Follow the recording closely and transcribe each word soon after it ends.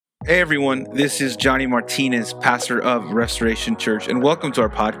Hey everyone, this is Johnny Martinez, pastor of Restoration Church, and welcome to our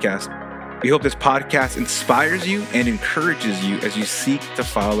podcast. We hope this podcast inspires you and encourages you as you seek to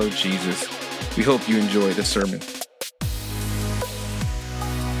follow Jesus. We hope you enjoy the sermon.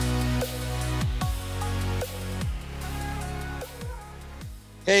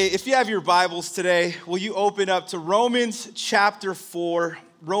 Hey, if you have your Bibles today, will you open up to Romans chapter 4?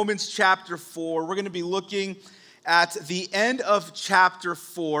 Romans chapter 4. We're going to be looking at the end of chapter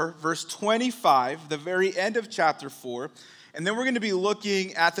 4, verse 25, the very end of chapter 4. And then we're going to be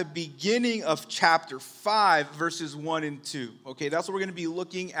looking at the beginning of chapter 5, verses 1 and 2. Okay, that's what we're going to be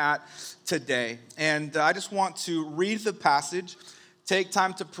looking at today. And I just want to read the passage, take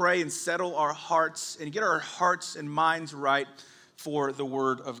time to pray and settle our hearts and get our hearts and minds right for the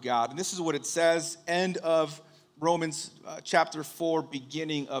word of God. And this is what it says, end of Romans chapter 4,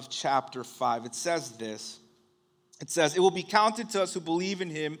 beginning of chapter 5. It says this. It says, "It will be counted to us who believe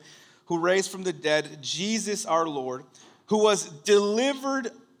in him who raised from the dead, Jesus our Lord, who was delivered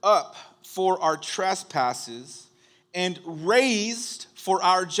up for our trespasses and raised for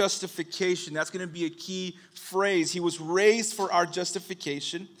our justification." That's going to be a key phrase. He was raised for our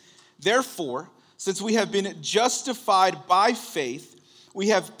justification. "Therefore, since we have been justified by faith, we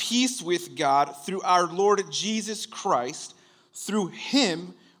have peace with God through our Lord Jesus Christ. Through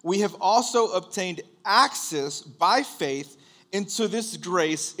him, we have also obtained access by faith into this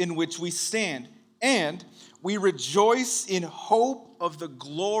grace in which we stand. And we rejoice in hope of the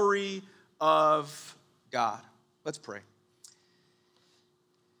glory of God." Let's pray.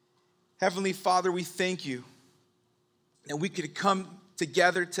 Heavenly Father, we thank you that we could come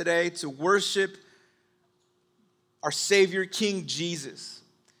together today to worship our Savior, King Jesus.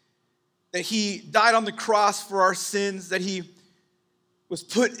 That he died on the cross for our sins, that he was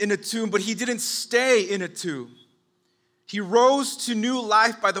put in a tomb, but he didn't stay in a tomb. He rose to new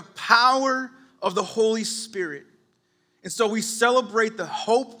life by the power of the Holy Spirit. And so we celebrate the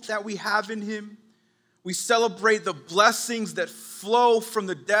hope that we have in him. We celebrate the blessings that flow from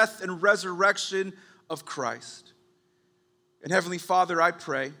the death and resurrection of Christ. And Heavenly Father, I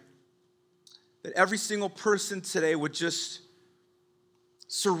pray that every single person today would just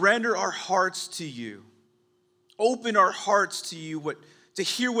surrender our hearts to you. Open our hearts to you, to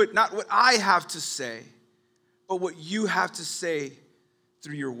hear not what I have to say, but what you have to say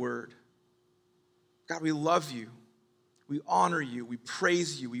through your word. God, we love you. We honor you. We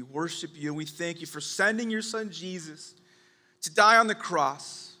praise you. We worship you. And we thank you for sending your son Jesus to die on the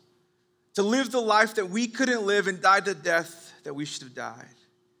cross, to live the life that we couldn't live and die the death that we should have died.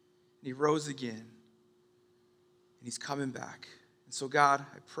 And he rose again. And he's coming back. And so, God,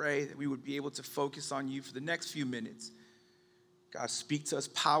 I pray that we would be able to focus on you for the next few minutes. God, speak to us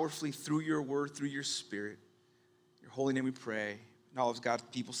powerfully through your word, through your spirit. In your holy name we pray. And all of God's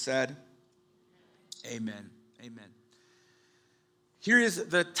people said, amen. Amen. Here is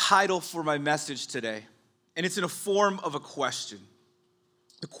the title for my message today. And it's in a form of a question.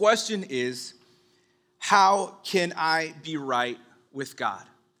 The question is, how can I be right with God?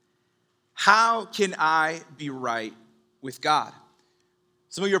 How can I be right with God?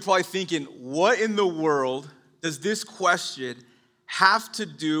 Some of you are probably thinking, what in the world does this question have to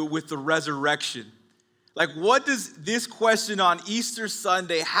do with the resurrection? Like, what does this question on Easter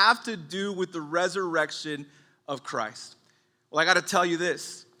Sunday have to do with the resurrection of Christ? Well, I got to tell you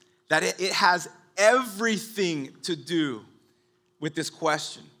this, that it has everything to do with this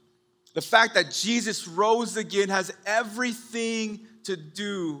question. The fact that Jesus rose again has everything to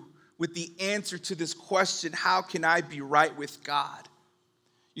do with the answer to this question, how can I be right with God?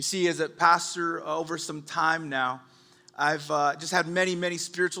 You see, as a pastor over some time now, I've just had many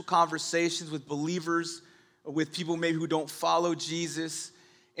spiritual conversations with believers, with people maybe who don't follow Jesus.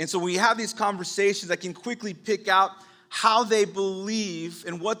 And so when we have these conversations, I can quickly pick out how they believe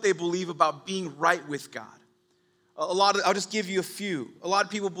and what they believe about being right with God. I'll just give you a few. A lot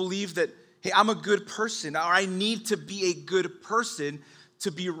of people believe that, hey, I'm a good person, or I need to be a good person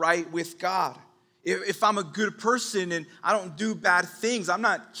to be right with God. If I'm a good person and I don't do bad things, I'm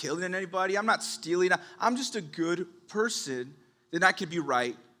not killing anybody, I'm not stealing, I'm just a good person, then I can be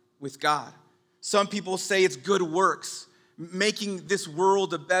right with God. Some people say it's good works, making this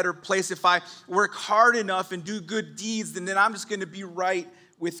world a better place. If I work hard enough and do good deeds, then I'm just going to be right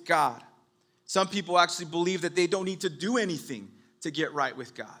with God. Some people actually believe that they don't need to do anything to get right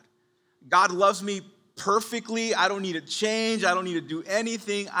with God. God loves me perfectly. I don't need to change. I don't need to do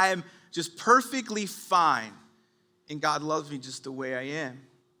anything. I am just perfectly fine. And God loves me just the way I am.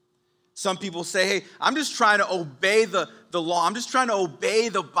 Some people say, hey, I'm just trying to obey the law. I'm just trying to obey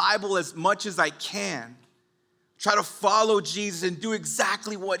the Bible as much as I can. try to follow Jesus and do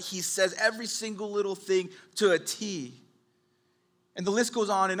exactly what he says, every single little thing to a T. And the list goes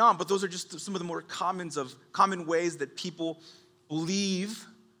on, but those are just some of the more common ways that people believe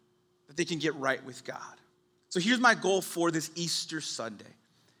that they can get right with God. So here's my goal for this Easter Sunday.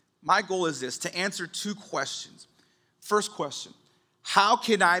 My goal is this, to answer two questions. First question, how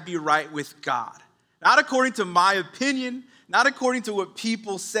can I be right with God? Not according to my opinion, not according to what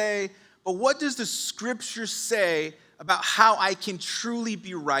people say, but what does the scripture say about how I can truly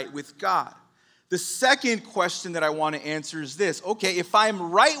be right with God? The second question that I want to answer is this. Okay, if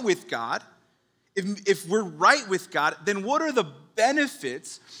I'm right with God, if we're right with God, then what are the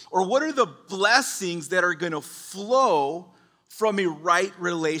benefits or what are the blessings that are going to flow from a right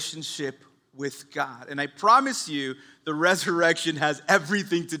relationship with God? And I promise you, the resurrection has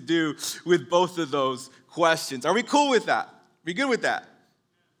everything to do with both of those questions. Are we cool with that? We good with that?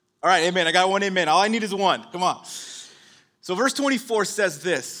 All right, amen. I got one amen. All I need is one. Come on. So verse 24 says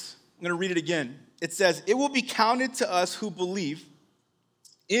this. I'm going to read it again. It says, "It will be counted to us who believe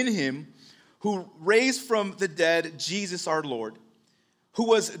in him who raised from the dead Jesus our Lord, who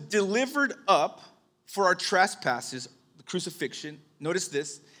was delivered up for our trespasses," the crucifixion, notice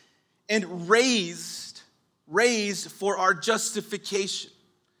this, "and raised for our justification."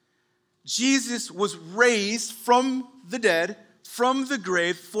 Jesus was raised from the dead, from the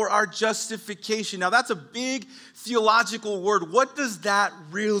grave, for our justification. Now that's a big theological word. What does that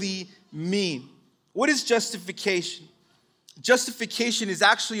really mean? What is justification? Justification is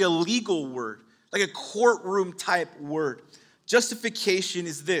actually a legal word, like a courtroom type word. Justification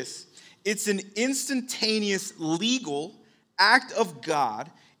is this. It's an instantaneous legal act of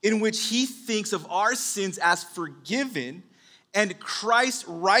God in which he thinks of our sins as forgiven and Christ's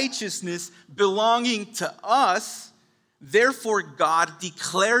righteousness belonging to us. Therefore, God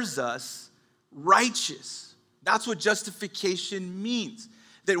declares us righteous. That's what justification means.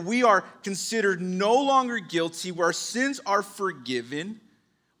 That we are considered no longer guilty, where our sins are forgiven.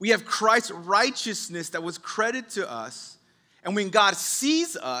 We have Christ's righteousness that was credited to us. And when God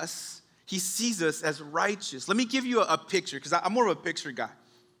sees us, he sees us as righteous. Let me give you a picture, because I'm more of a picture guy.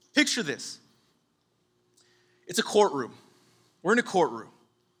 Picture this. It's a courtroom. We're in a courtroom.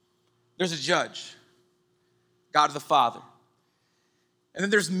 There's a judge, God the Father. And then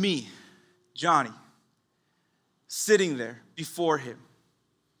there's me, Johnny, sitting there before him.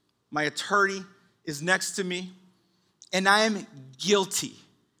 My attorney is next to me, and I am guilty.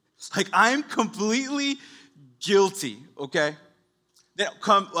 Like, I'm completely guilty, okay? Then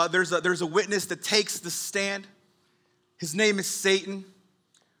there's a witness that takes the stand. His name is Satan.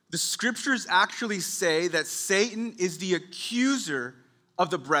 The scriptures actually say that Satan is the accuser of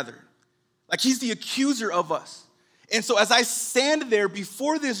the brethren. Like, he's the accuser of us. And so as I stand there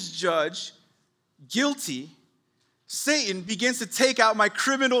before this judge, guilty, Satan begins to take out my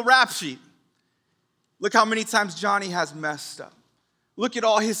criminal rap sheet. Look how many times Johnny has messed up. Look at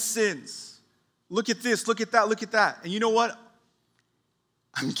all his sins. Look at this, look at that, look at that. And you know what?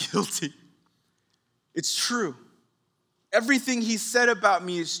 I'm guilty. It's true. Everything he said about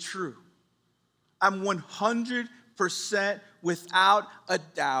me is true. I'm 100% without a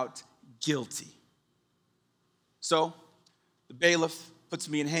doubt guilty. So the bailiff puts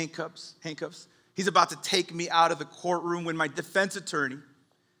me in handcuffs. He's about to take me out of the courtroom when my defense attorney,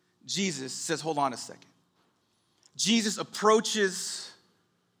 Jesus, says, hold on a second. Jesus approaches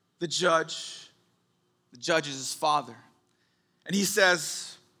the judge. The judge is his father. And he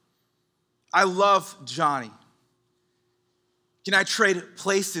says, I love Johnny. Can I trade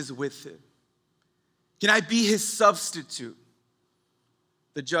places with him? Can I be his substitute?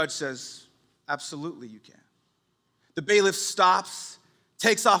 The judge says, absolutely you can. The bailiff stops,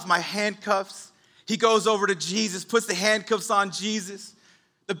 takes off my handcuffs. He goes over to Jesus, puts the handcuffs on Jesus.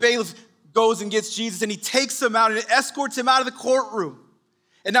 The bailiff goes and gets Jesus, and he takes him out and escorts him out of the courtroom.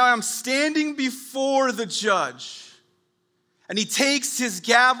 And now I'm standing before the judge. And he takes his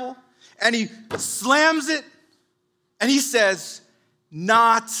gavel and he slams it. And he says,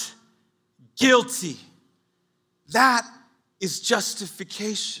 not guilty. That is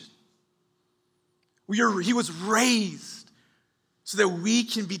justification. He was raised so that we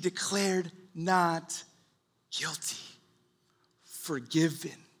can be declared not guilty,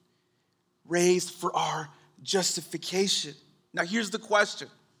 forgiven, raised for our justification. Now here's the question.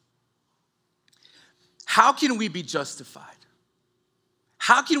 How can we be justified?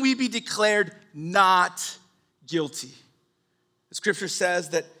 How can we be declared not guilty? The scripture says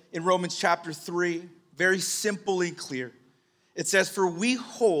that in Romans chapter 3, very simple and clear. It says, for we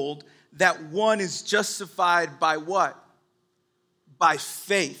hold that one is justified by what? By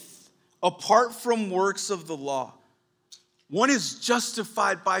faith, apart from works of the law. One is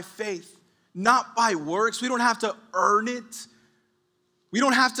justified by faith, not by works. We don't have to earn it. We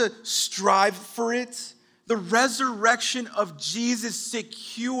don't have to strive for it. The resurrection of Jesus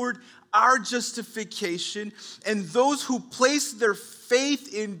secured our justification, and those who place their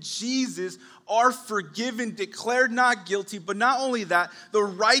faith in Jesus are forgiven, declared not guilty. But not only that, the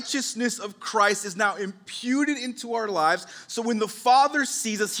righteousness of Christ is now imputed into our lives. So when the Father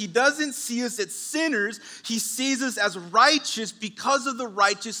sees us, he doesn't see us as sinners. He sees us as righteous because of the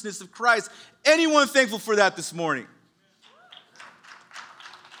righteousness of Christ. Anyone thankful for that this morning?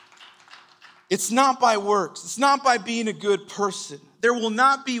 It's not by works. It's not by being a good person. There will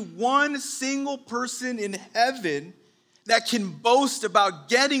not be one single person in heaven that can boast about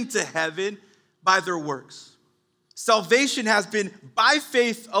getting to heaven by their works. Salvation has been by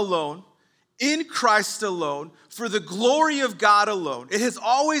faith alone, in Christ alone, for the glory of God alone. It has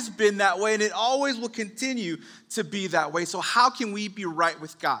always been that way, and it always will continue to be that way. So how can we be right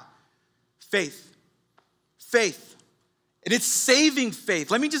with God? Faith. Faith. And it's saving faith.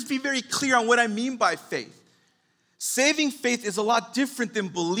 Let me just be very clear on what I mean by faith. Saving faith is a lot different than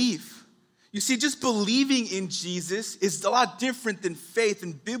belief. You see, just believing in Jesus is a lot different than faith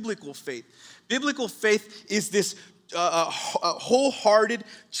and biblical faith. Biblical faith is this wholehearted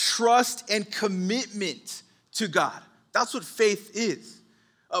trust and commitment to God. That's what faith is.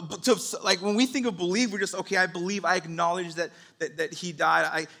 Like when we think of believe, we're just, okay, I believe, I acknowledge that he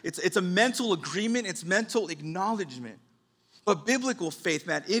died. It's a mental agreement, it's mental acknowledgement. But biblical faith,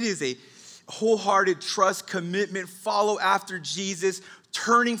 man, it is a wholehearted trust, commitment, follow after Jesus,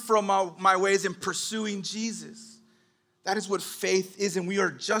 turning from my ways and pursuing Jesus. That is what faith is, and we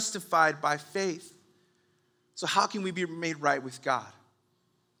are justified by faith. So how can we be made right with God?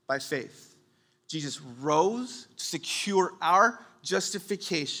 By faith. Jesus rose to secure our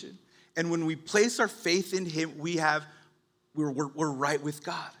justification, and when we place our faith in him, we're right with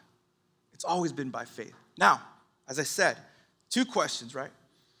God. It's always been by faith. Now, as I said, 2 questions, right?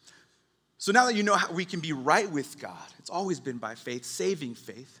 So now that you know how we can be right with God, it's always been by faith, saving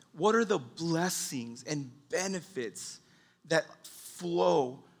faith. What are the blessings and benefits that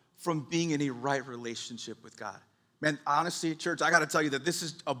flow from being in a right relationship with God? Man, honestly, church, I got to tell you that this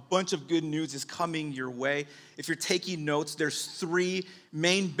is a bunch of good news is coming your way. If you're taking notes, there's 3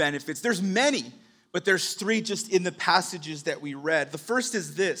 main benefits. There's many, but there's 3 just in the passages that we read. The first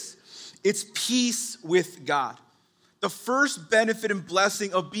is this. It's peace with God. The first benefit and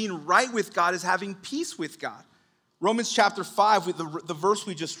blessing of being right with God is having peace with God. Romans chapter 5, with the verse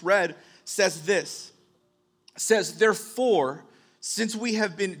we just read, says this. It says, therefore, since we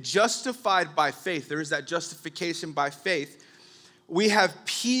have been justified by faith, there is that justification by faith, we have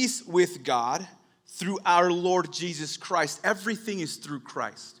peace with God through our Lord Jesus Christ. Everything is through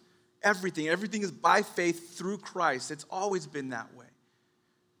Christ. Everything is by faith through Christ. It's always been that way.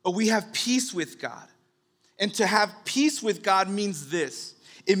 But we have peace with God. And to have peace with God means this.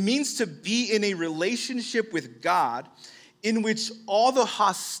 It means to be in a relationship with God in which all the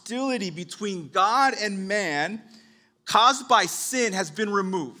hostility between God and man caused by sin has been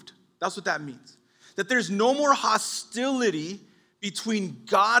removed. That's what that means. That there's no more hostility between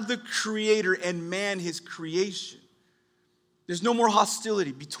God the Creator and man, his creation. There's no more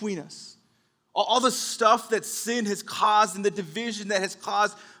hostility between us. All the stuff that sin has caused and the division that has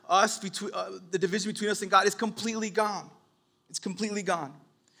caused us, the division between us and God is completely gone. It's completely gone.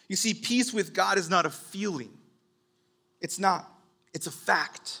 You see, peace with God is not a feeling. It's not. It's a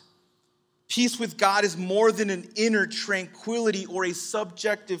fact. Peace with God is more than an inner tranquility or a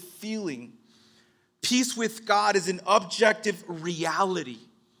subjective feeling. Peace with God is an objective reality.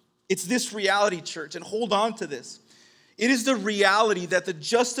 It's this reality, church, and hold on to this. It is the reality that the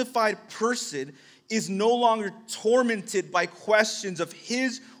justified person is no longer tormented by questions of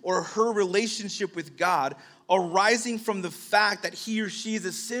his or her relationship with God arising from the fact that he or she is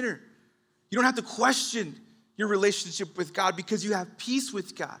a sinner. You don't have to question your relationship with God because you have peace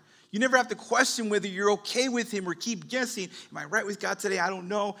with God. You never have to question whether you're okay with him or keep guessing, am I right with God today? I don't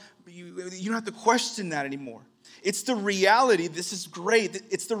know. You don't have to question that anymore. It's the reality, this is great,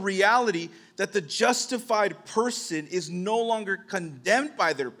 it's the reality that the justified person is no longer condemned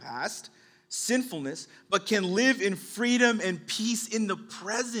by their past sinfulness, but can live in freedom and peace in the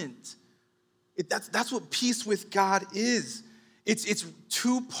present. That's what peace with God is. It's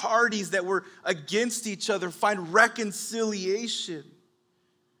 2 parties that were against each other find reconciliation.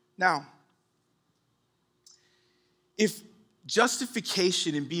 Now, if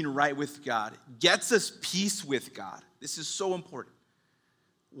justification and being right with God gets us peace with God, this is so important.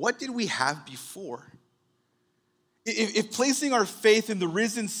 What did we have before? If placing our faith in the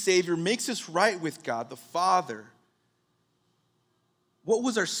risen Savior makes us right with God, the Father, what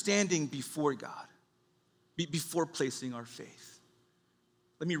was our standing before God, before placing our faith?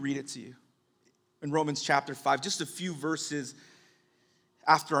 Let me read it to you. In Romans chapter 5, just a few verses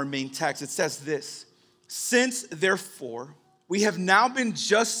after our main text, it says this: "Since, therefore, we have now been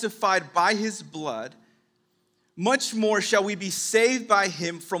justified by his blood, much more shall we be saved by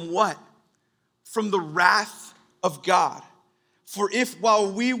him from" what? "From the wrath of God. For if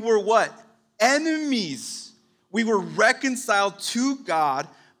while we were" what? "Enemies, we were reconciled to God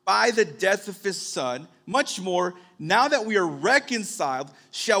by the death of his Son, much more, now that we are reconciled,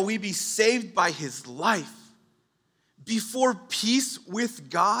 shall we be saved by his life." Before peace with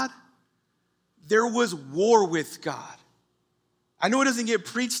God, there was war with God. I know it doesn't get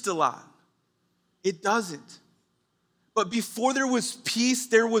preached a lot. It doesn't. But before there was peace,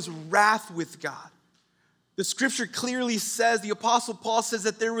 there was wrath with God. The scripture clearly says, the Apostle Paul says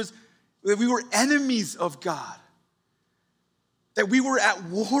that we were enemies of God, that we were at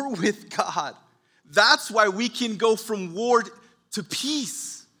war with God. That's why we can go from war to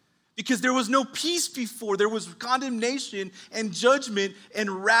peace, because there was no peace before. There was condemnation and judgment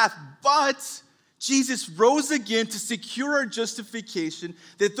and wrath. But Jesus rose again to secure our justification,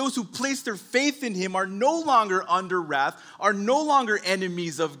 that those who place their faith in him are no longer under wrath, are no longer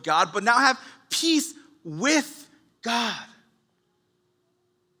enemies of God, but now have peace with God.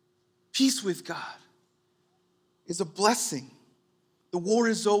 Peace with God is a blessing. The war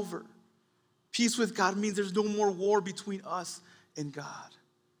is over. Peace with God means there's no more war between us and God.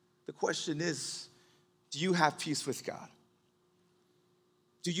 The question is, do you have peace with God?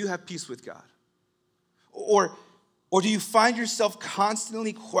 Do you have peace with God? Or do you find yourself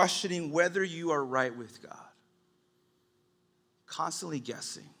constantly questioning whether you are right with God? Constantly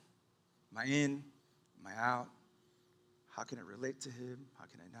guessing. Am I in? Am I out? How can I relate to him? How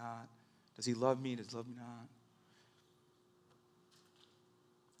can I not? Does he love me? Does he love me not?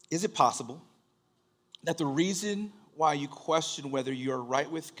 Is it possible that the reason why you question whether you are right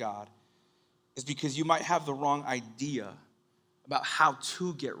with God is because you might have the wrong idea about how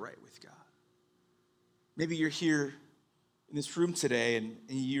to get right with God? Maybe you're here in this room today and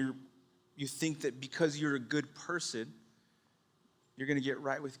you think that because you're a good person, you're going to get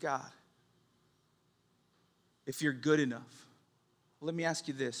right with God. If you're good enough. Well, let me ask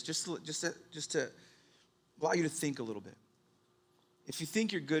you this, just to allow you to think a little bit. If you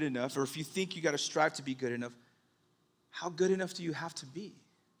think you're good enough, or if you think you got to strive to be good enough, how good enough do you have to be?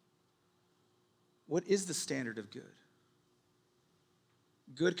 What is the standard of good?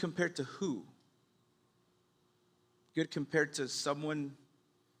 Good compared to who? Good compared to someone,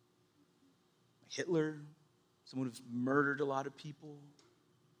 Hitler, someone who's murdered a lot of people?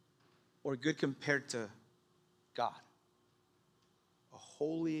 Or good compared to God, a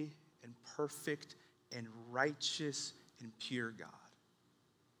holy and perfect and righteous and pure God?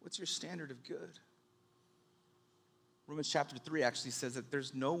 What's your standard of good? Romans chapter 3 actually says that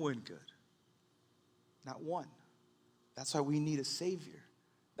there's no one good, not one. That's why we need a Savior.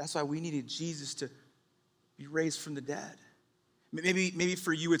 That's why we needed Jesus to be raised from the dead. Maybe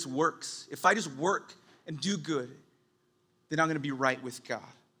for you it's works. If I just work and do good, then I'm going to be right with God.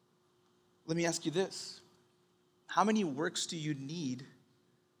 Let me ask you this. How many works do you need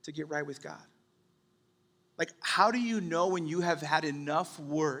to get right with God? Like, how do you know when you have had enough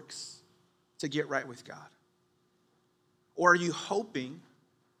works to get right with God? Or are you hoping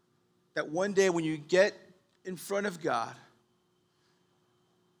that one day when you get in front of God,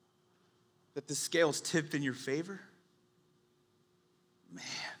 that the scales tip in your favor? Man,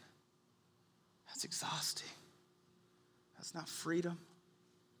 that's exhausting. That's not freedom.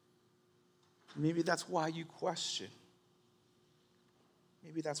 Maybe that's why you question.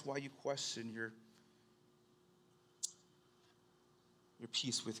 Maybe that's why you question your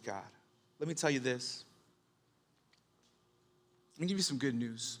peace with God. Let me tell you this. Let me give you some good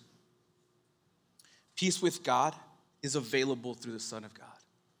news. Peace with God is available through the Son of God.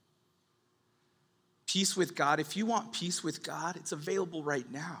 Peace with God, if you want peace with God, it's available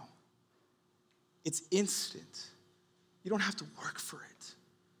right now. It's instant. You don't have to work for it.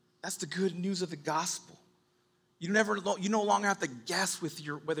 That's the good news of the gospel. You no longer have to guess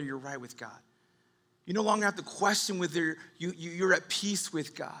whether you're right with God. You no longer have to question whether you're at peace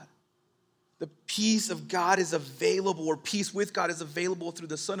with God. The peace of God is available, or peace with God is available through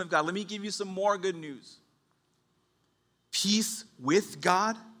the Son of God. Let me give you some more good news. Peace with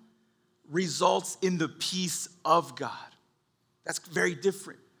God results in the peace of God. That's very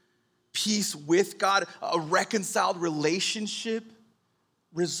different. Peace with God, a reconciled relationship,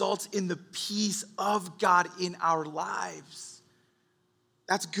 results in the peace of God in our lives.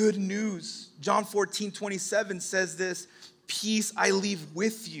 That's good news. John 14:27 says this, peace I leave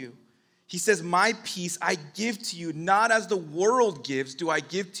with you. He says, my peace I give to you, not as the world gives do I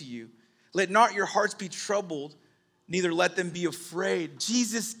give to you. Let not your hearts be troubled, neither let them be afraid.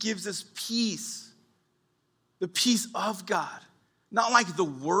 Jesus gives us peace, the peace of God, not like the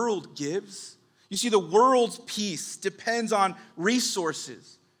world gives. You see, the world's peace depends on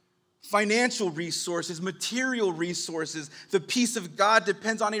resources, financial resources, material resources. The peace of God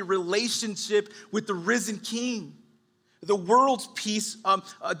depends on a relationship with the risen King. The world's peace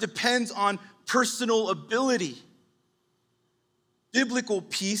depends on personal ability. Biblical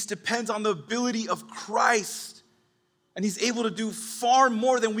peace depends on the ability of Christ, and he's able to do far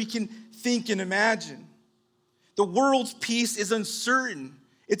more than we can think and imagine. The world's peace is uncertain.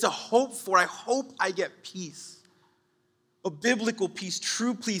 It's a hope for, I hope I get peace. But biblical peace,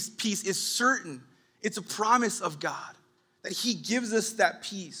 true peace is certain. It's a promise of God that he gives us that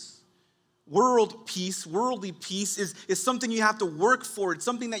peace. Worldly peace is something you have to work for. It's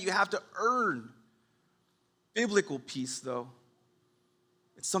something that you have to earn. Biblical peace, though,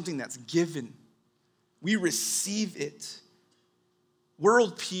 it's something that's given. We receive it.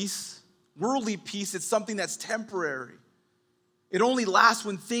 Worldly peace, it's something that's temporary. It only lasts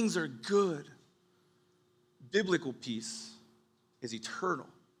when things are good. Biblical peace is eternal.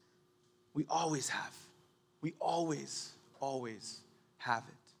 We always have. We always have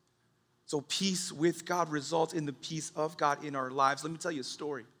it. So peace with God results in the peace of God in our lives. Let me tell you a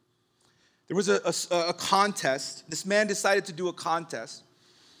story. There was a contest. This man decided to do a contest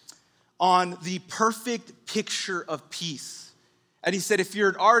on the perfect picture of peace. And he said, if you're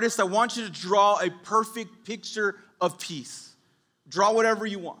an artist, I want you to draw a perfect picture of peace. Draw whatever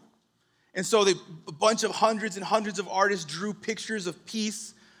you want. And so a bunch of hundreds and hundreds of artists drew pictures of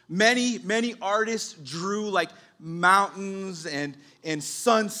peace. Many artists drew like mountains and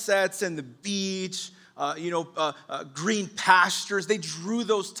sunsets and the beach, green pastures. They drew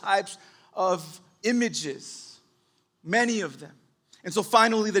those types of images, many of them. And so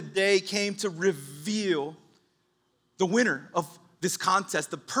finally the day came to reveal the winner of this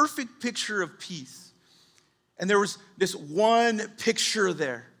contest, the perfect picture of peace. And there was this one picture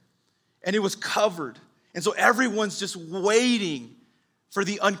there, and it was covered. And so everyone's just waiting for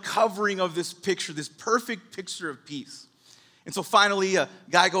the uncovering of this picture, this perfect picture of peace. And so finally, a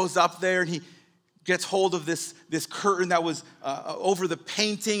guy goes up there and he gets hold of this curtain that was over the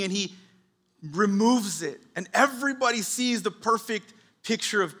painting, and he removes it. And everybody sees the perfect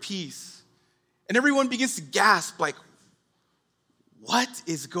picture of peace. And everyone begins to gasp, like, what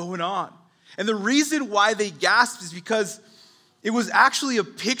is going on? And the reason why they gasped is because it was actually a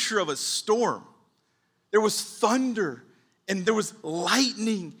picture of a storm. There was thunder, and there was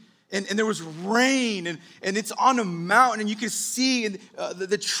lightning, and there was rain, and it's on a mountain, and you can see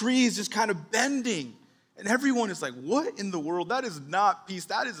the trees just kind of bending. And everyone is like, what in the world? That is not peace.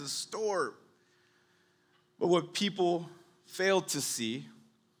 That is a storm. But what people failed to see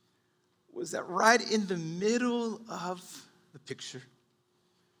was that right in the middle of the picture,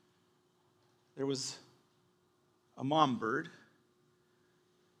 there was a mom bird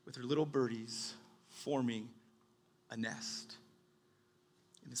with her little birdies forming a nest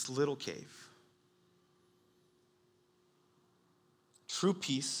in this little cave. True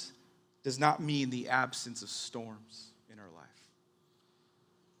peace does not mean the absence of storms in our life,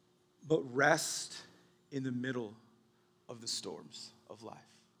 but rest in the middle of the storms of life.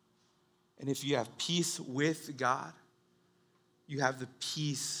 And if you have peace with God, you have the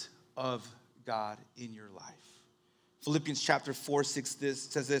peace of God in your life. Philippians chapter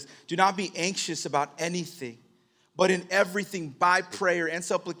 4:6 says this, do not be anxious about anything, but in everything by prayer and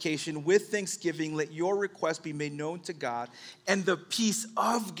supplication with thanksgiving, let your requests be made known to God, and the peace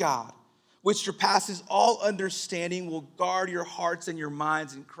of God, which surpasses all understanding, will guard your hearts and your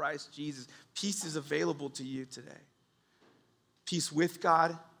minds in Christ Jesus. Peace is available to you today. Peace with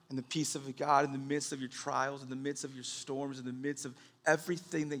God and the peace of God in the midst of your trials, in the midst of your storms, in the midst of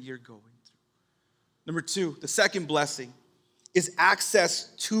everything that you're going through. Number 2, the second blessing is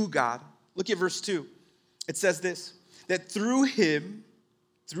access to God. Look at verse 2. It says this, that through him,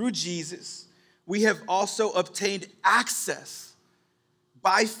 through Jesus, we have also obtained access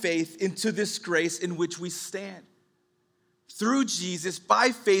by faith into this grace in which we stand. Through Jesus, by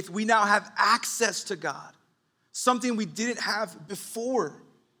faith, we now have access to God, something we didn't have before.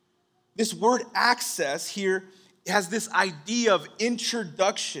 This word access here has this idea of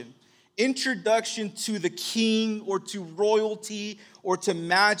introduction to the king or to royalty or to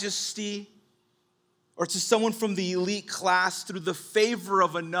majesty or to someone from the elite class through the favor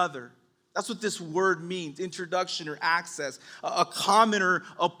of another. That's what this word means, introduction or access. A commoner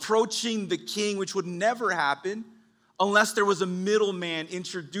approaching the king, which would never happen unless there was a middleman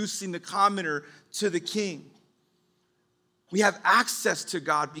introducing the commoner to the king. We have access to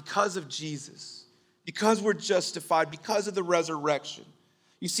God because of Jesus, because we're justified, because of the resurrection.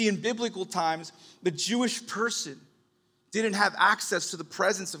 You see, in biblical times, the Jewish person didn't have access to the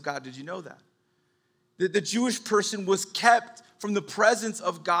presence of God. Did you know that? The Jewish person was kept from the presence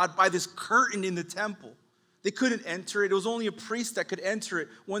of God by this curtain in the temple. They couldn't enter it. It was only a priest that could enter it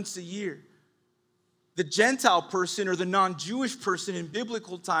once a year. The Gentile person or the non-Jewish person in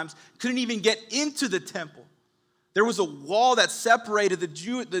biblical times couldn't even get into the temple. There was a wall that separated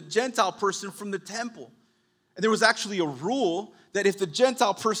the Gentile person from the temple. And there was actually a rule that if the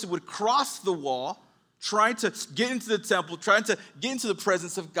Gentile person would cross the wall, trying to get into the temple, trying to get into the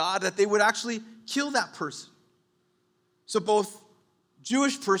presence of God, that they would actually kill that person. So both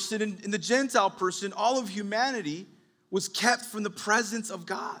Jewish person and the Gentile person, all of humanity was kept from the presence of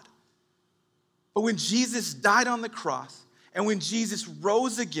God. But when Jesus died on the cross and when Jesus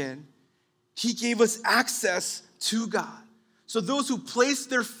rose again, he gave us access to God. So those who place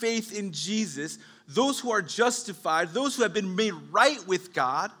their faith in Jesus, those who are justified, those who have been made right with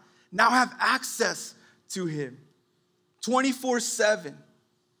God, now have access to him 24/7.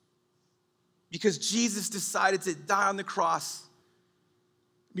 Because Jesus decided to die on the cross,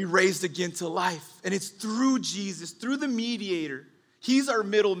 be raised again to life. And it's through Jesus, through the mediator. He's our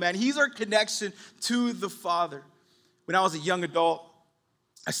middleman. He's our connection to the Father. When I was a young adult,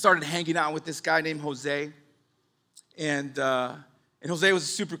 I started hanging out with this guy named Jose. And Jose was a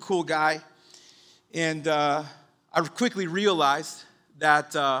super cool guy. And I quickly realized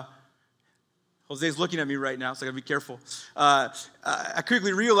that Jose's looking at me right now, so I gotta be careful. I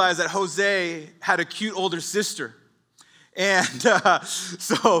quickly realized that Jose had a cute older sister. And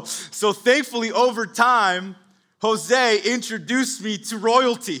so thankfully over time, Jose introduced me to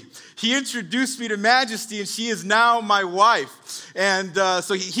royalty. He introduced me to majesty, and she is now my wife. And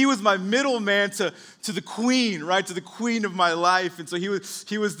so he was my middleman to the queen, right? To the queen of my life. And so he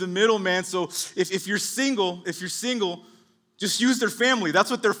was the middleman. So if you're single, just use their family.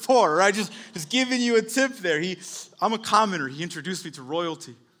 That's what they're for, right? Just giving you a tip there. I'm a commoner. He introduced me to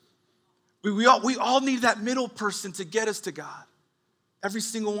royalty. We all need that middle person to get us to God. Every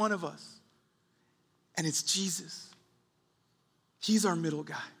single one of us. And it's Jesus. He's our middle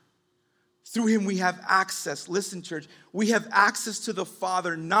guy. Through him we have access. Listen, church, we have access to the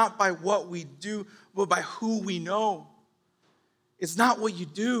Father not by what we do, but by who we know. It's not what you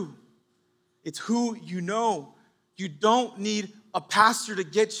do. It's who you know. You don't need a pastor to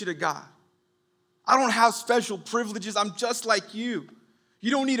get you to God. I don't have special privileges. I'm just like you.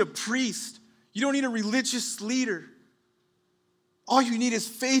 You don't need a priest. You don't need a religious leader. All you need is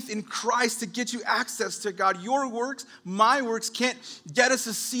faith in Christ to get you access to God. Your works, my works, can't get us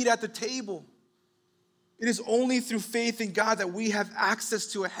a seat at the table. It is only through faith in God that we have access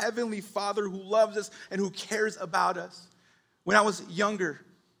to a heavenly Father who loves us and who cares about us. When I was younger,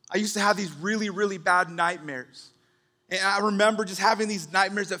 I used to have these really, really bad nightmares. And I remember just having these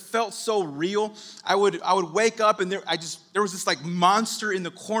nightmares that felt so real. I would wake up and there was this like monster in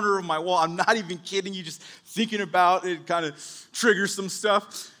the corner of my wall. I'm not even kidding you. Just thinking about it kind of triggers some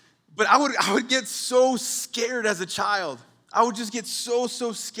stuff. But I would get so scared as a child. I would just get so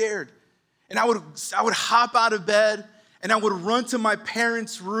scared. And I would hop out of bed and I would run to my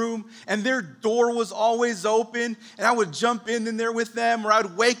parents' room and their door was always open and I would jump in there with them or I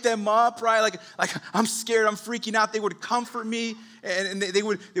would wake them up, right? Like I'm scared, I'm freaking out. They would comfort me and they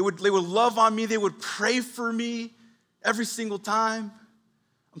would love on me. They would pray for me every single time.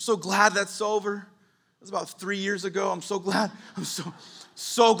 I'm so glad that's over. It was about 3 years ago. I'm so glad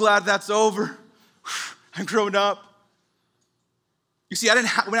that's over. I'm grown up. You see,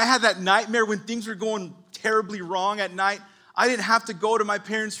 when I had that nightmare, when things were going terribly wrong at night, I didn't have to go to my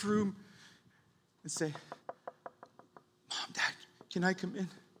parents' room and say, Mom, Dad, can I come in?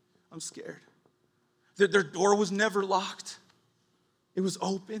 I'm scared. Their door was never locked. It was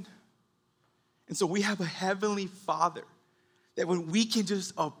open. And so we have a heavenly Father that when we can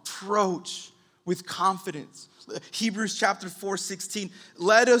just approach with confidence. Hebrews chapter 4:16,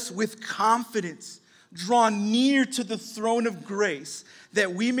 let us with confidence draw near to the throne of grace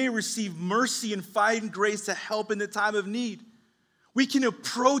that we may receive mercy and find grace to help in the time of need. We can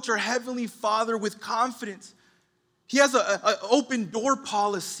approach our Heavenly Father with confidence. He has an open door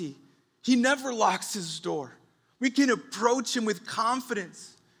policy. He never locks his door. We can approach him with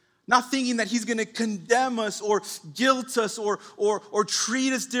confidence. Not thinking that he's going to condemn us or guilt us or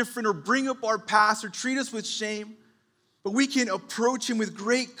treat us different or bring up our past or treat us with shame. But we can approach him with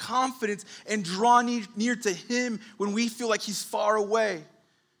great confidence and draw near to him when we feel like he's far away.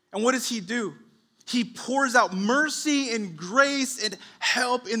 And what does he do? He pours out mercy and grace and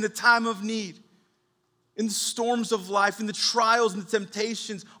help in the time of need. In the storms of life, in the trials and the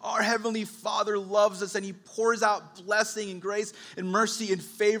temptations, our Heavenly Father loves us and he pours out blessing and grace and mercy and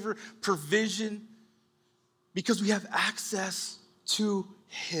favor, provision, because we have access to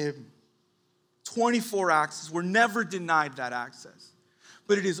him. 24 access. We're never denied that access.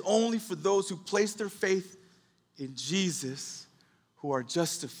 But it is only for those who place their faith in Jesus who are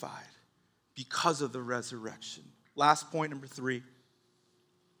justified because of the resurrection. Last point, number 3.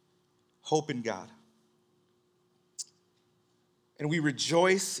 Hope in God. And we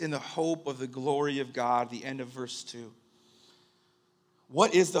rejoice in the hope of the glory of God, the end of verse 2.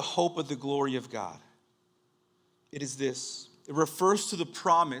 What is the hope of the glory of God? It is this. It refers to the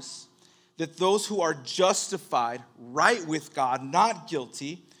promise that those who are justified, right with God, not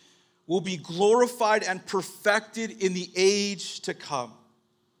guilty, will be glorified and perfected in the age to come.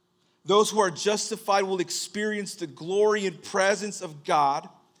 Those who are justified will experience the glory and presence of God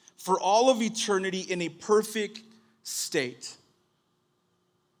for all of eternity in a perfect state.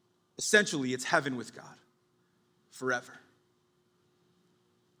 Essentially, it's heaven with God forever.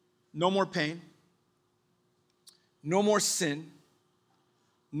 No more pain, no more sin,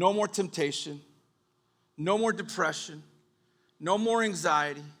 no more temptation, no more depression, no more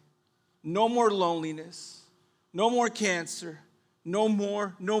anxiety, no more loneliness, no more cancer, no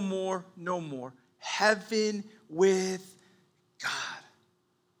more. Heaven with God.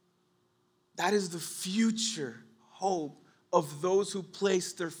 That is the future hope of those who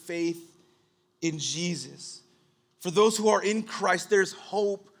place their faith in Jesus. For those who are in Christ, there's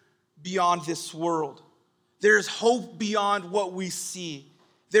hope beyond this world. There's hope beyond what we see.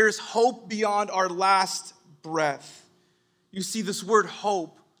 There's hope beyond our last breath. You see, this word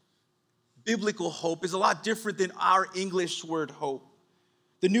hope, biblical hope, is a lot different than our English word hope.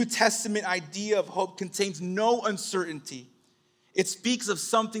 The New Testament idea of hope contains no uncertainty. It speaks of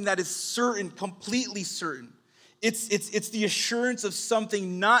something that is certain, completely certain. It's the assurance of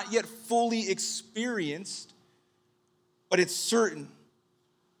something not yet fully experienced, but it's certain.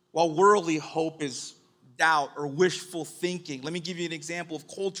 While worldly hope is doubt or wishful thinking. Let me give you an example of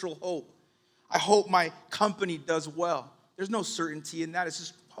cultural hope. I hope my company does well. There's no certainty in that. It's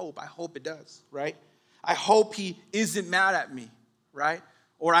just hope. I hope it does, right? I hope he isn't mad at me, right?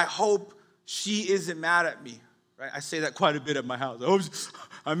 Or I hope she isn't mad at me, right? I say that quite a bit at my house.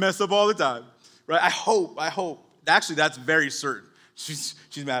 I mess up all the time, right? I hope. Actually, that's very certain. She's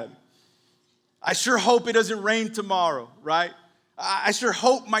mad at me. I sure hope it doesn't rain tomorrow, right? I sure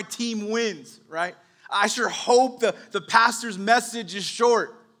hope my team wins, right? I sure hope the pastor's message is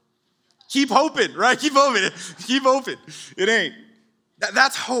short. Keep hoping, right? Keep hoping. It ain't.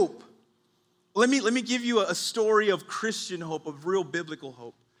 That's hope. Let me give you a story of Christian hope, of real biblical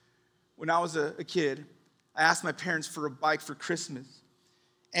hope. When I was a kid, I asked my parents for a bike for Christmas.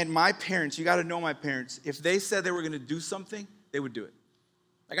 And my parents, you got to know my parents, if they said they were going to do something, they would do it.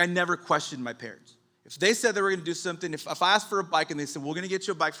 Like, I never questioned my parents. If they said they were going to do something, if I asked for a bike and they said, we're going to get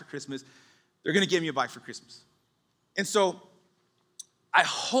you a bike for Christmas, they're going to give me a bike for Christmas. And so I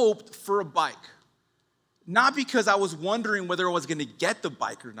hoped for a bike, not because I was wondering whether I was going to get the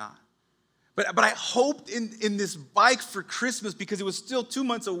bike or not, but I hoped in this bike for Christmas because it was still 2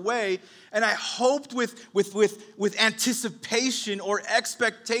 months away, and I hoped with anticipation or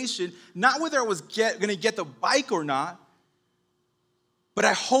expectation, not whether I was going to get the bike or not, but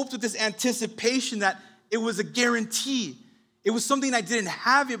I hoped with this anticipation that it was a guarantee. It was something I didn't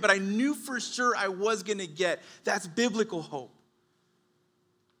have yet, but I knew for sure I was going to get. That's biblical hope.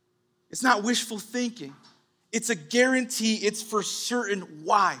 It's not wishful thinking. It's a guarantee. It's for certain.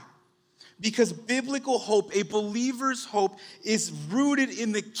 Why? Because biblical hope, a believer's hope, is rooted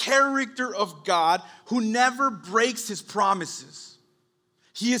in the character of God who never breaks his promises.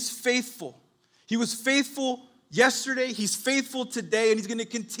 He is faithful. He was faithful yesterday, he's faithful today, and he's going to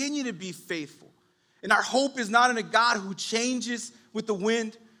continue to be faithful. And our hope is not in a God who changes with the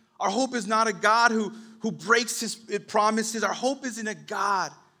wind. Our hope is not a God who breaks his promises. Our hope is in a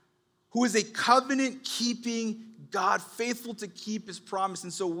God who is a covenant-keeping God, faithful to keep his promise.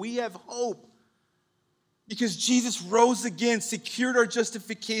 And so we have hope because Jesus rose again, secured our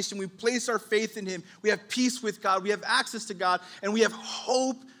justification. We place our faith in him. We have peace with God. We have access to God. And we have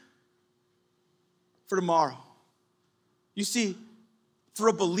hope for tomorrow. You see, for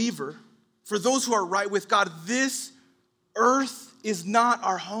a believer, for those who are right with God, this Earth is not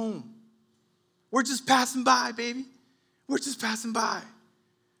our home. We're just passing by, baby. We're just passing by.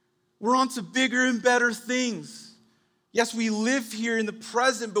 We're on to bigger and better things. Yes, we live here in the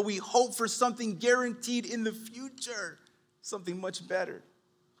present, but we hope for something guaranteed in the future, something much better.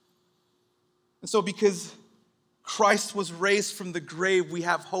 And so because Christ was raised from the grave, we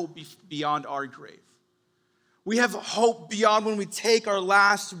have hope beyond our grave. We have hope beyond when we take our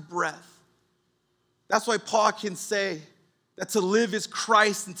last breath. That's why Paul can say that to live is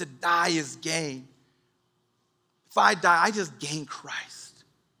Christ and to die is gain. If I die, I just gain Christ.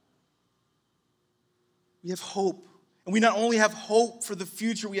 We have hope. And we not only have hope for the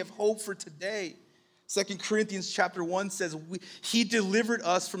future, we have hope for today. 2 Corinthians chapter 1 says, he delivered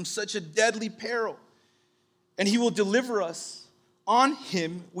us from such a deadly peril, and he will deliver us. On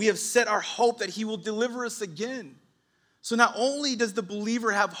him, we have set our hope that he will deliver us again. So not only does the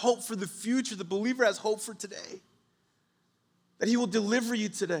believer have hope for the future, the believer has hope for today. That he will deliver you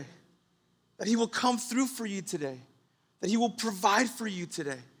today. That he will come through for you today. That he will provide for you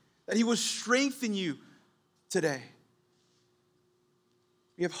today. That he will strengthen you today.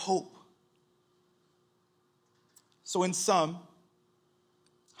 We have hope. So in sum,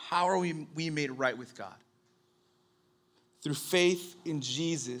 how are we made right with God? Through faith in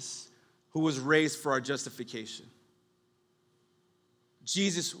Jesus, who was raised for our justification.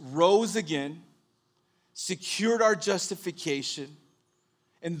 Jesus rose again, secured our justification,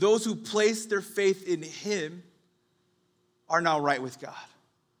 and those who place their faith in him are now right with God.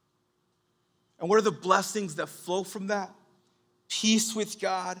 And what are the blessings that flow from that? Peace with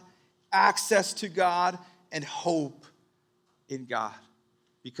God, access to God, and hope in God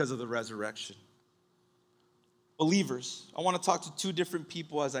because of the resurrection. Believers, I want to talk to two different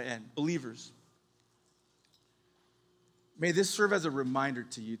people as I end. Believers, may this serve as a reminder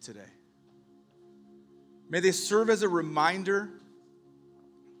to you today. May they serve as a reminder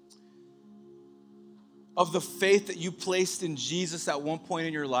of the faith that you placed in Jesus at one point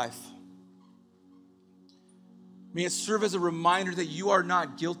in your life. May it serve as a reminder that you are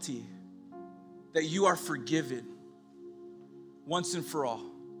not guilty, that you are forgiven once and for all.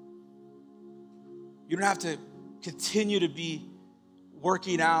 You don't have to continue to be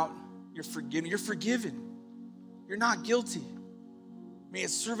working out. You're forgiven. You're forgiven. You're not guilty. May it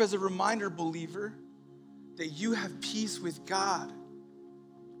serve as a reminder, believer, that you have peace with God.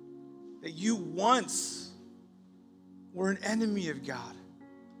 That you once were an enemy of God.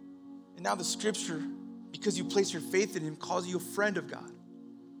 And now the scripture, because you place your faith in him, calls you a friend of God.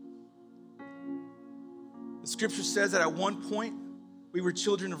 The scripture says that at one point, we were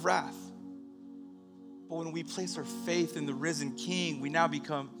children of wrath. But when we place our faith in the risen King, we now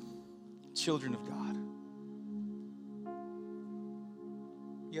become children of God.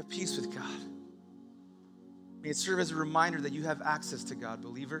 You have peace with God. May it serve as a reminder that you have access to God,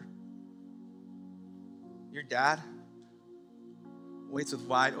 believer. Your dad waits with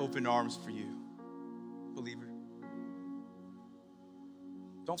wide open arms for you, believer.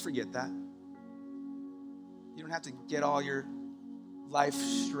 Don't forget that. You don't have to get all your life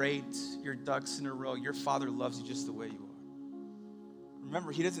straight, your ducks in a row. Your Father loves you just the way you are.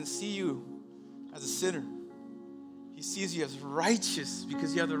 Remember, he doesn't see you as a sinner. He sees you as righteous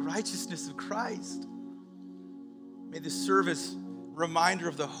because you have the righteousness of Christ. May this serve as a reminder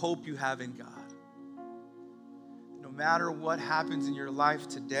of the hope you have in God. No matter what happens in your life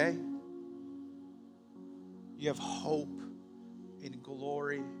today, you have hope in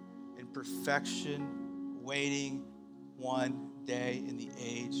glory and perfection waiting one day in the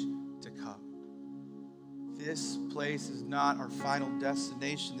age to come. This place is not our final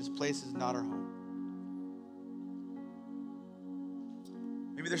destination. This place is not our home.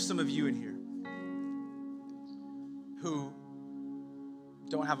 Maybe there's some of you in here who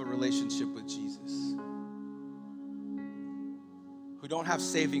don't have a relationship with Jesus, who don't have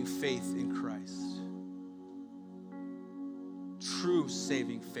saving faith in Christ. True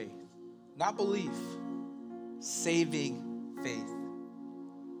saving faith, not belief, saving faith.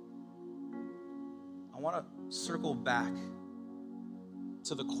 I want to circle back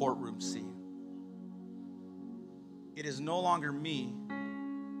to the courtroom scene. It is no longer me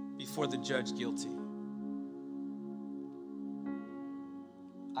before the judge guilty.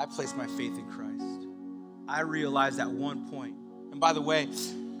 I placed my faith in Christ. I realized at one point, and by the way,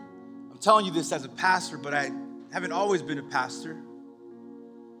 I'm telling you this as a pastor, but I haven't always been a pastor.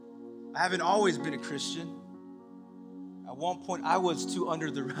 I haven't always been a Christian. At one point, I was too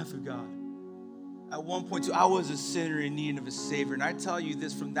under the wrath of God. At one point, too, I was a sinner in need of a Savior. And I tell you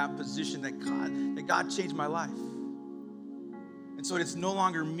this from that position that God changed my life. And so it's no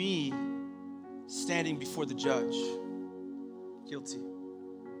longer me standing before the judge. Guilty.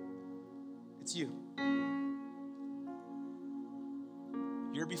 It's you.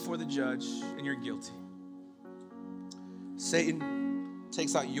 You're before the judge and you're guilty. Satan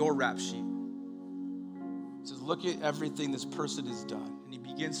takes out your rap sheet. He says, look at everything this person has done. And he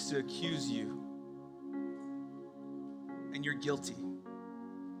begins to accuse you. And you're guilty.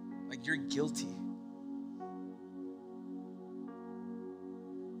 Like you're guilty.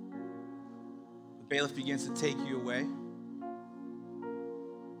 The bailiff begins to take you away.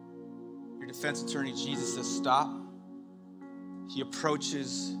 Your defense attorney, Jesus, says, stop. He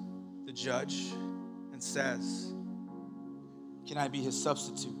approaches the judge and says, can I be his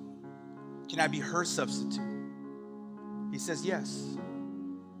substitute? Can I be her substitute? He says, yes.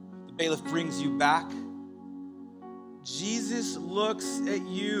 The bailiff brings you back. Jesus looks at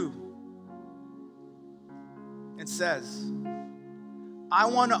you and says, I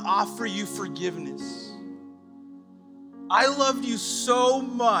want to offer you forgiveness. I loved you so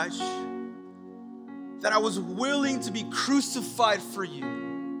much that I was willing to be crucified for you.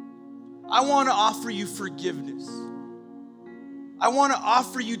 I want to offer you forgiveness. I want to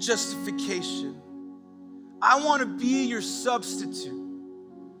offer you justification. I want to be your substitute.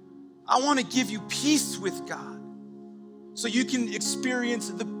 I want to give you peace with God so you can experience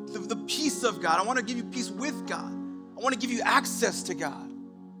the peace of God. I want to give you peace with God. I want to give you access to God.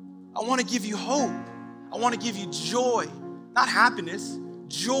 I want to give you hope. I want to give you joy, not happiness,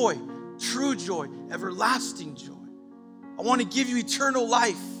 joy, true joy, everlasting joy. I want to give you eternal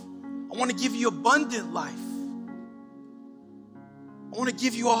life. I want to give you abundant life. I want to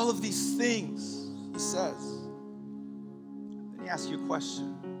give you all of these things, he says. Then he asks you a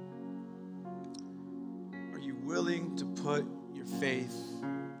question. Are you willing to put your faith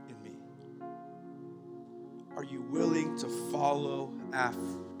in me? Are you willing to follow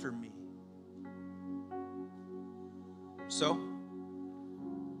after me? So,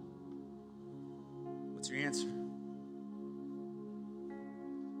 what's your answer?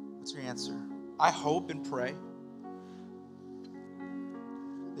 What's your answer? I hope and pray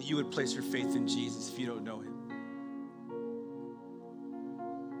that you would place your faith in Jesus if you don't know him.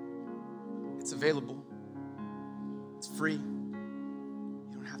 It's available. It's free.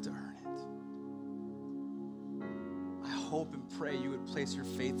 You don't have to earn it. I hope and pray you would place your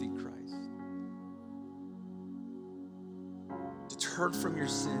faith in Christ. To turn from your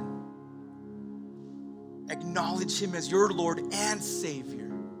sin. Acknowledge him as your Lord and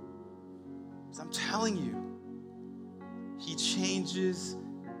Savior. Because I'm telling you, he changes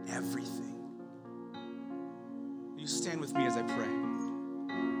everything. Will you stand with me as I pray?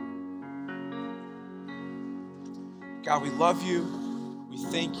 God, we love you. We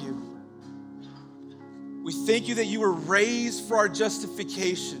thank you. We thank you that you were raised for our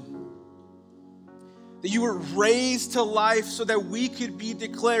justification. That you were raised to life so that we could be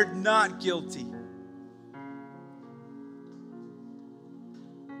declared not guilty.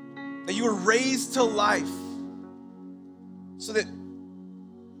 That you were raised to life so that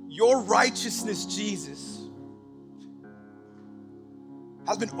your righteousness, Jesus,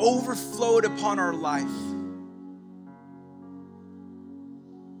 has been overflowed upon our life.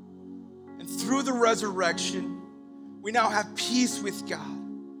 And through the resurrection, we now have peace with God,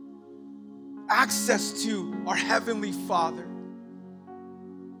 access to our Heavenly Father,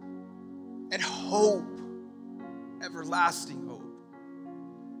 and hope, everlasting hope.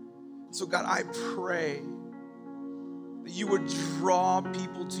 So God, I pray that you would draw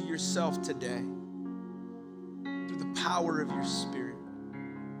people to yourself today through the power of your Spirit.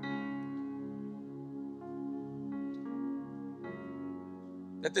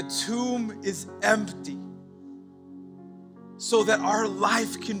 That the tomb is empty so that our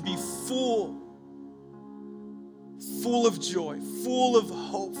life can be full of joy, full of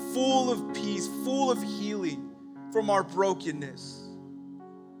hope, full of peace, full of healing from our brokenness.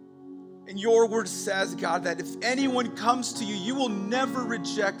 And your word says, God, that if anyone comes to you, you will never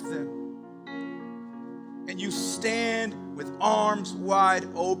reject them. And you stand with arms wide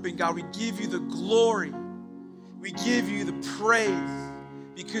open. God, we give you the glory. We give you the praise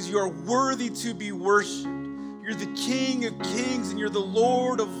because you are worthy to be worshiped. You're the King of kings and you're the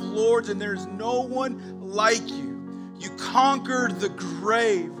Lord of lords, and there's no one like you. You conquered the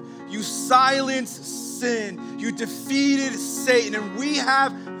grave. You silenced sin. You defeated Satan. And we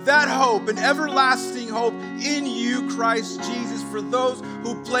have that hope, an everlasting hope in you, Christ Jesus, for those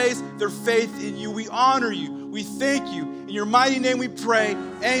who place their faith in you. We honor you. We thank you. In your mighty name we pray.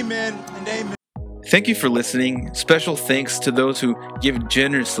 Amen and amen. Thank you for listening. Special thanks to those who give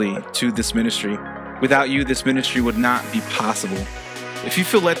generously to this ministry. Without you, this ministry would not be possible. If you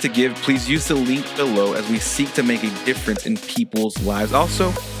feel led to give, please use the link below as we seek to make a difference in people's lives.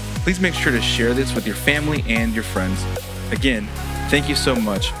 Also, please make sure to share this with your family and your friends. Again, thank you so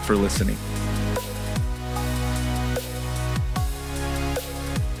much for listening.